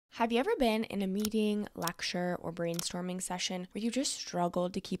Have you ever been in a meeting, lecture, or brainstorming session where you just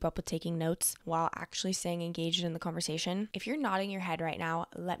struggled to keep up with taking notes while actually staying engaged in the conversation? If you're nodding your head right now,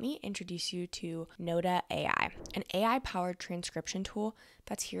 let me introduce you to Notta AI, an AI-powered transcription tool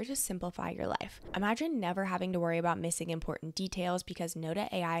that's here to simplify your life. Imagine never having to worry about missing important details because Notta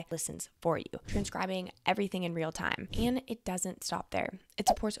AI listens for you, transcribing everything in real time. And it doesn't stop there. It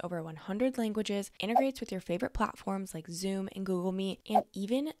supports over 100 languages, integrates with your favorite platforms like Zoom and Google Meet, and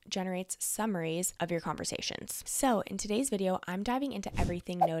even generates summaries of your conversations. So in today's video, I'm diving into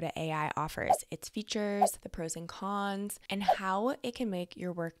everything Notta AI offers, its features, the pros and cons, and how it can make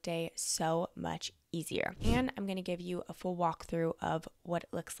your workday so much easier. And I'm going to give you a full walkthrough of what it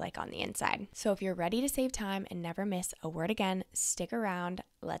looks like on the inside. So if you're ready to save time and never miss a word again, stick around.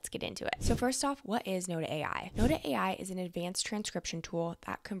 Let's get into it. So first off, what is Notta AI? Notta AI is an advanced transcription tool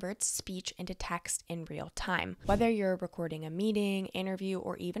that converts speech into text in real time. Whether you're recording a meeting, interview,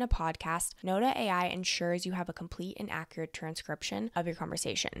 or even a podcast, Notta AI ensures you have a complete and accurate transcription of your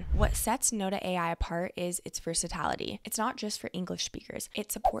conversation. What sets Notta AI apart is its versatility. It's not just for English speakers. It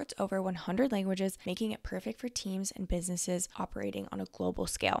supports over 100 languages, making it perfect for teams and businesses operating on a global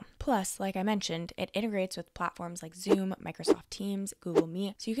scale. Plus, like I mentioned, it integrates with platforms like Zoom, Microsoft Teams, Google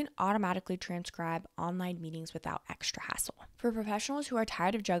Meet, so you can automatically transcribe online meetings without extra hassle. For professionals who are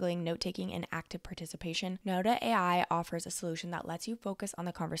tired of juggling note-taking and active participation, Notta AI offers a solution that lets you focus on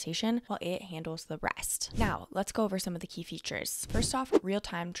the conversation while it handles the rest. Now, let's go over some of the key features. First off,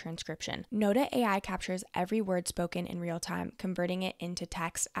 real-time transcription. Notta AI captures every word spoken in real time, converting it into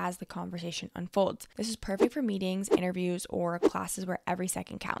text as the conversation unfolds. This is perfect for meetings, interviews, or classes where every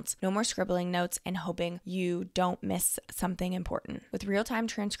second counts. No more scribbling notes and hoping you don't miss something important. With real-time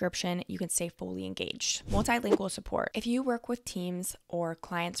transcription, you can stay fully engaged. Multilingual support. If you work with teams or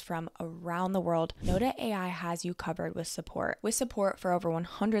clients from around the world, Notta AI has you covered with support for over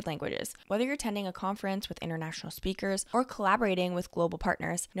 100 languages. Whether you're attending a conference with international speakers or collaborating with global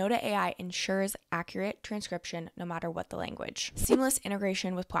partners, Notta AI ensures accurate transcription no matter what the language. Seamless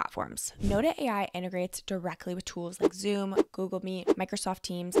integration with platforms. Notta AI integrates directly with tools like Zoom, Google Meet, Microsoft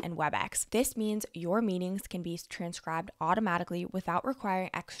Teams, and WebEx. This means your meetings can be transcribed automatically without requiring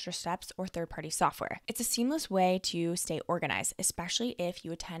extra steps or third-party software. It's a seamless way to stay organized, especially if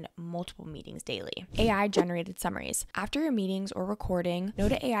you attend multiple meetings daily. AI-generated summaries. After your meetings or recording,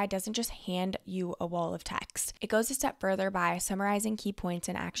 Notta AI doesn't just hand you a wall of text. It goes a step further by summarizing key points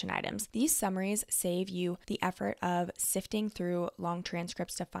and action items. These summaries save you the effort of sifting through long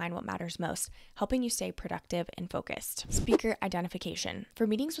transcripts to find what matters most, helping you stay productive and focused. Speaker identification. For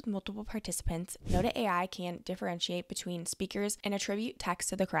meetings with multiple participants, Notta AI can differentiate between speakers and attribute text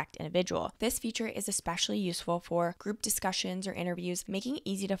to the correct individual. This feature is especially useful for group discussions or interviews, making it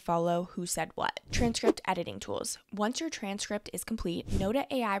easy to follow who said what. Transcript editing tools. Once your transcript is complete, Notta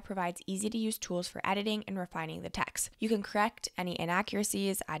AI provides easy-to-use tools for editing and refining the text. You can correct any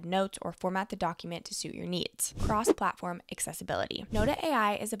inaccuracies, add notes, or format the document to suit your needs. Cross-platform accessibility. Notta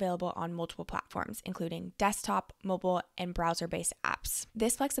AI is available on multiple platforms, including desktop, mobile, and browser-based apps.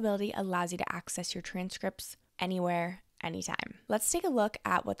 This flexibility allows you to access your transcripts anywhere, anytime. Let's take a look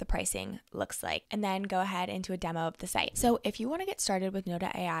at what the pricing looks like and then go ahead into a demo of the site. So if you want to get started with Notta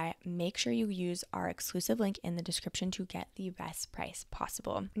AI, make sure you use our exclusive link in the description to get the best price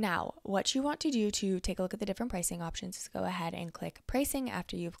possible. Now, what you want to do to take a look at the different pricing options is go ahead and click pricing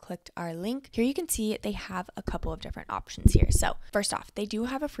after you've clicked our link. Here you can see they have a couple of different options here. So first off, they do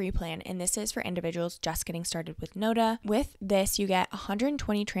have a free plan, and this is for individuals just getting started with Notta. With this, you get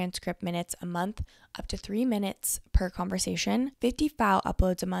 120 transcript minutes a month, up to 3 minutes per conversation, 50 file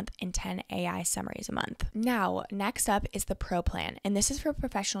uploads a month, and 10 AI summaries a month. Now, next up is the Pro plan, and this is for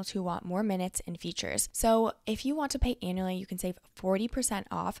professionals who want more minutes and features. So if you want to pay annually, you can save 40%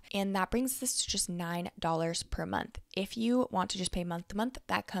 off, and that brings this to just $9 per month. If you want to just pay month to month,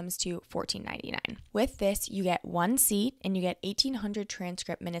 that comes to $14.99. With this, you get 1 seat and you get 1,800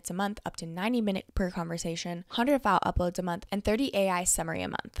 transcript minutes a month, up to 90 minutes per conversation, 100 file uploads a month, and 30 AI summary a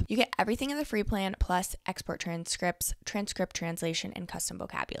month. You get everything in the free plan, plus export transcripts, transcript translation, and custom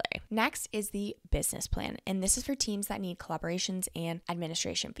vocabulary. Next is the business plan, and this is for teams that need collaborations and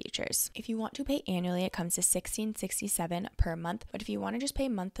administration features. If you want to pay annually, it comes to $16.67 per month, but if you want to just pay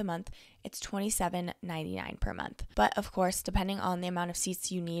month to month, it's $27.99 per month. But of course, depending on the amount of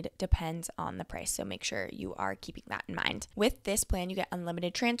seats you need, depends on the price, so make sure you are keeping that in mind. With this plan, you get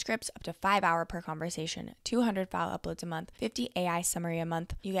unlimited transcripts, up to 5 hours per conversation, 200 file uploads a month, 50 AI summary a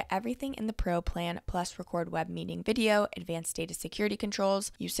month. You get everything in the Pro plan, plus record web meeting video, video, advanced data security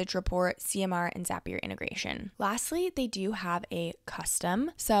controls, usage report, CMR, and Zapier integration. Lastly, they do have a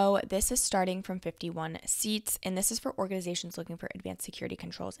custom. So this is starting from 51 seats, and this is for organizations looking for advanced security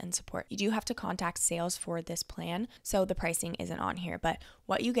controls and support. You do have to contact sales for this plan, so the pricing isn't on here, but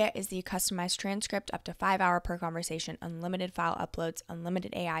what you get is the customized transcript up to 5 hour per conversation, unlimited file uploads,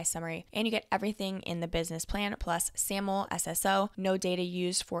 unlimited AI summary, and you get everything in the business plan plus SAML, SSO, no data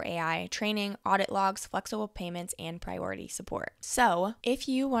used for AI training, audit logs, flexible payments, and priority support. So if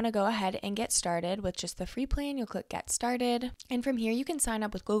you want to go ahead and get started with just the free plan, you'll click get started. And from here, you can sign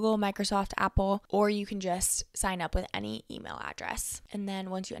up with Google, Microsoft, Apple, or you can just sign up with any email address. And then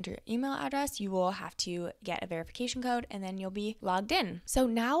once you enter your email address, you will have to get a verification code and then you'll be logged in. So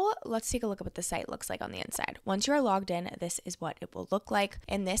now let's take a look at what the site looks like on the inside. Once you are logged in, this is what it will look like.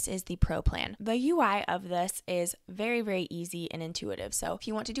 And this is the pro plan. The UI of this is very, very easy and intuitive. So if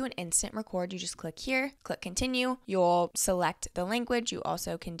you want to do an instant record, you just click here, click continue. You'll select the language. You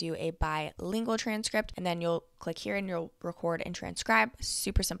also can do a bilingual transcript, and then you'll click here and you'll record and transcribe.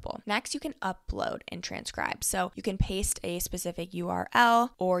 Super simple. Next, you can upload and transcribe. So you can paste a specific URL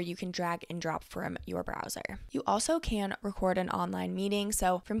or you can drag and drop from your browser. You also can record an online meeting.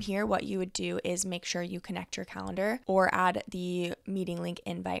 So from here, what you would do is make sure you connect your calendar or add the meeting link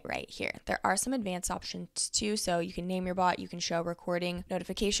invite right here. There are some advanced options too. So you can name your bot, you can show recording,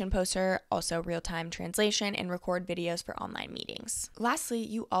 notification poster, also real-time translation, and record videos for online meetings. Lastly,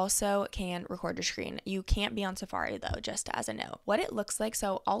 you also can record your screen. You can't be on Safari though, just as a note. What it looks like,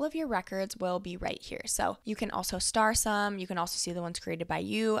 so all of your records will be right here. So you can also star some, you can also see the ones created by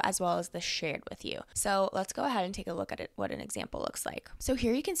you as well as the shared with you. So let's go ahead and take a look at it, what an example looks like. So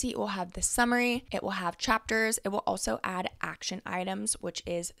here you can see it will have the summary, it will have chapters, it will also add action items, which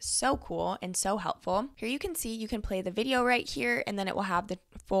is so cool and so helpful. Here you can see you can play the video right here, and then it will have the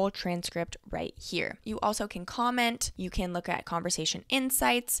full transcript right here. You also can comment, you can look at conversation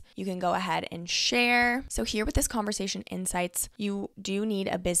insights, you can go ahead and share. So here with this conversation insights, you do need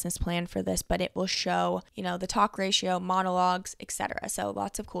a business plan for this, but it will show, the talk ratio, monologues, etc. So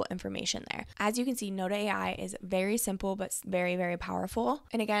lots of cool information there. As you can see, Notta AI is very simple, but very, very powerful.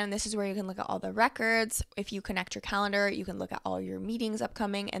 And again, this is where you can look at all the records. If you connect your calendar, you can look at all your meetings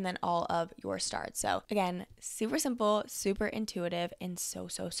upcoming and then all of your starts. So again, super simple, super intuitive, and so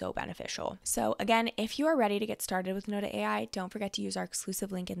beneficial. So again, if you are ready to get started with Notta AI, don't forget to use our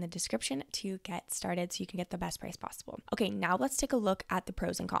exclusive link in the description to get started so you can get the best price possible. Okay, now let's take a look at the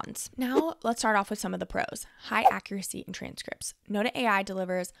pros and cons. Now let's start off with some of the pros. High accuracy in transcripts. Notta AI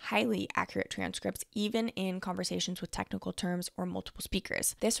delivers highly accurate transcripts even in conversations with technical terms or multiple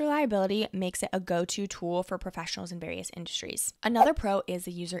speakers. This reliability makes it a go-to tool for professionals in various industries. Another pro is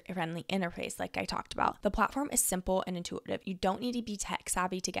the user-friendly interface like I talked about. The platform is simple and intuitive. You don't need to be tech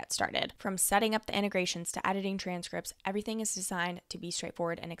savvy to get started. From setting up the integrations to editing transcripts, everything is designed to be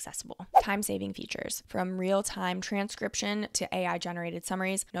straightforward and accessible. Time-saving features. From real-time transcription to AI-generated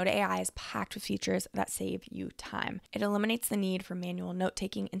summaries, Notta AI is packed with features that save you time. It eliminates the need for manual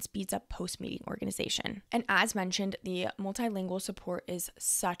note-taking and speeds up post-meeting organization. And as mentioned, the multilingual support is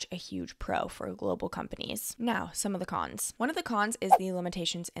such a huge pro for global companies. Now, some of the cons. One of the cons is the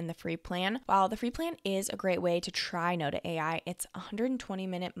limitations in the free plan. While the free plan is a great way to try Notta AI, its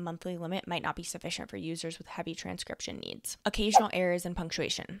 120-minute monthly limit might not be sufficient for users with heavy transcription needs. Occasional errors in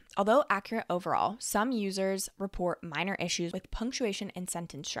punctuation. Although accurate overall, some users report minor issues with punctuation and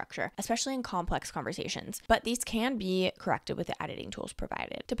sentence structure, especially in complex conversations, but these can be corrected with the editing tools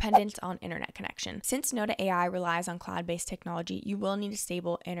provided. Dependence on internet connection. Since Notta AI relies on cloud-based technology, you will need a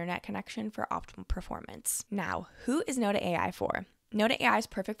stable internet connection for optimal performance. Now, who is Notta AI for? Notta AI is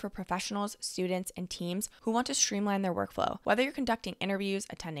perfect for professionals, students, and teams who want to streamline their workflow. Whether you're conducting interviews,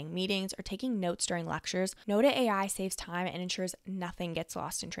 attending meetings, or taking notes during lectures, Notta AI saves time and ensures nothing gets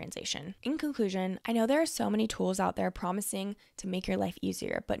lost in translation. In conclusion, I know there are so many tools out there promising to make your life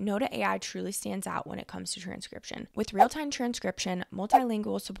easier, but Notta AI truly stands out when it comes to transcription. With real-time transcription,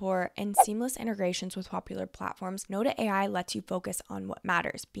 multilingual support, and seamless integrations with popular platforms, Notta AI lets you focus on what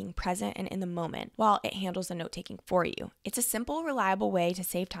matters, being present and in the moment, while it handles the note-taking for you. It's a simple, reliable way to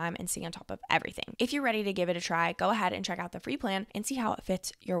save time and stay on top of everything. If you're ready to give it a try, go ahead and check out the free plan and see how it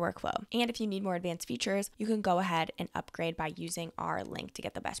fits your workflow. And if you need more advanced features, you can go ahead and upgrade by using our link to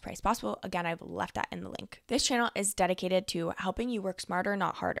get the best price possible. Again, I've left that in the link. This channel is dedicated to helping you work smarter,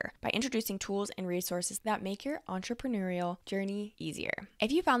 not harder, by introducing tools and resources that make your entrepreneurial journey easier.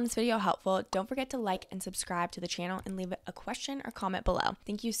 If you found this video helpful, don't forget to like and subscribe to the channel and leave a question or comment below.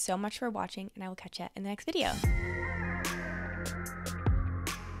 Thank you so much for watching, and I will catch you in the next video.